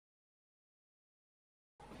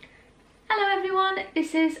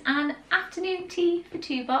this is an afternoon tea for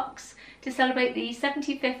two box to celebrate the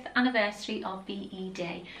 75th anniversary of VE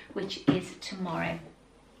Day, which is tomorrow.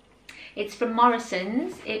 It's from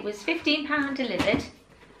Morrisons. It was £15 delivered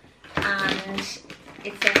and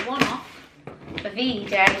it's a one-off for VE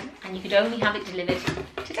Day and you could only have it delivered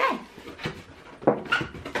today.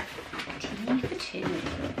 Tea for two.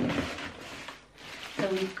 So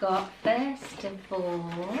we've got, first of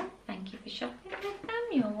all, thank you for shopping with them,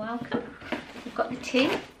 you're welcome. We've got the tea,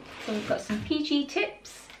 so we've got some PG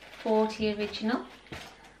Tips, 40 original,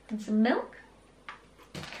 and some milk,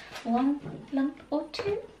 one lump or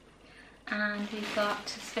two. And we've got,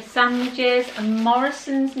 for sandwiches, a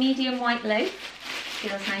Morrisons medium white loaf,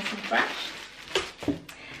 feels nice and fresh.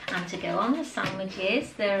 And to go on the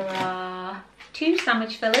sandwiches, there are two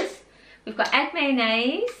sandwich fillers. We've got egg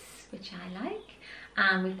mayonnaise, which I like.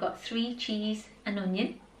 And we've got 3 cheese and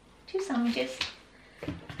onion, 2 sandwiches,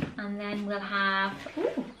 and then we'll have,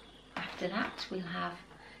 after that we'll have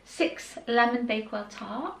 6 lemon Bakewell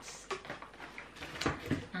tarts,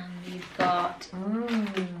 and we've got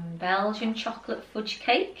Belgian chocolate fudge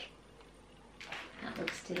cake, that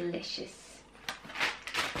looks delicious,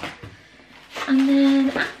 and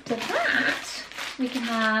then after that we can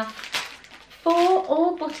have 4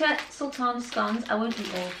 all butter sultana scones. I won't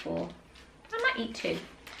eat all 4. I might eat 2.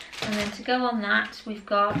 And then to go on that, we've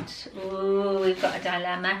got a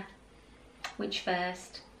dilemma. Which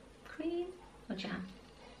first? Cream or jam?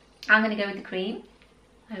 I'm going to go with the cream.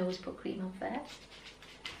 I always put cream on first.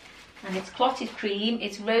 And it's clotted cream.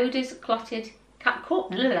 It's Rhoda's Classic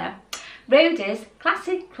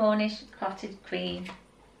Cornish clotted cream.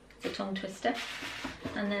 It's a tongue twister.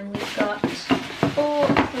 And then we've got 4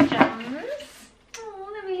 little jams. Oh,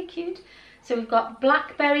 they're really cute. So we've got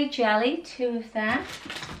blackberry jelly, 2 of them,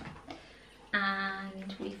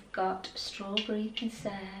 and we've got strawberry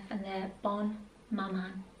conserve, and they're Bon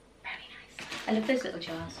Maman, very nice. I love those little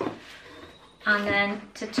jars. And then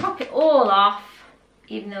to top it all off,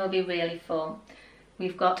 even though it'll be really full,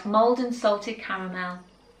 we've got mulled and salted caramel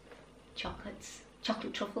chocolate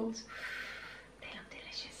truffles.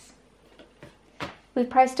 We've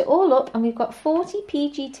priced it all up and we've got 40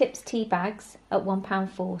 PG Tips tea bags at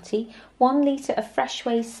 £1.40, 1 litre of fresh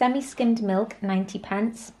whey semi-skimmed milk,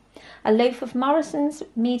 90p, a loaf of Morrisons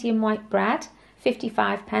medium white bread,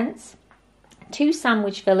 55p, 2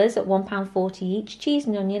 sandwich fillers at £1.40 each, cheese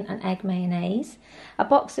and onion and egg mayonnaise, a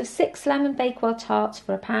box of 6 lemon Bakewell tarts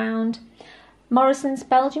for £1, Morrisons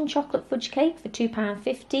Belgian chocolate fudge cake for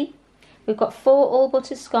 £2.50, we've got 4 all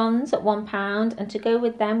butter scones at £1, and to go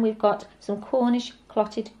with them we've got some Cornish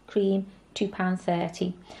clotted cream,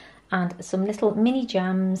 £2.30, and some little mini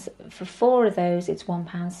jams. For 4 of those it's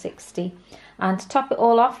 £1.60. And to top it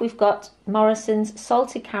all off, we've got Morrisons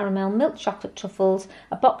salted caramel milk chocolate truffles.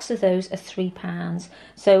 A box of those are £3.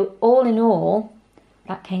 So all in all,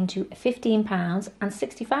 that came to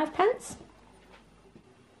 £15.65.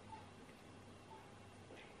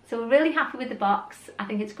 So we're really happy with the box. I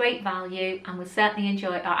think it's great value and we'll certainly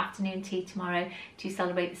enjoy our afternoon tea tomorrow to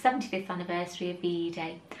celebrate the 75th anniversary of VE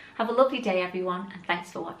Day. Have a lovely day everyone and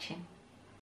thanks for watching.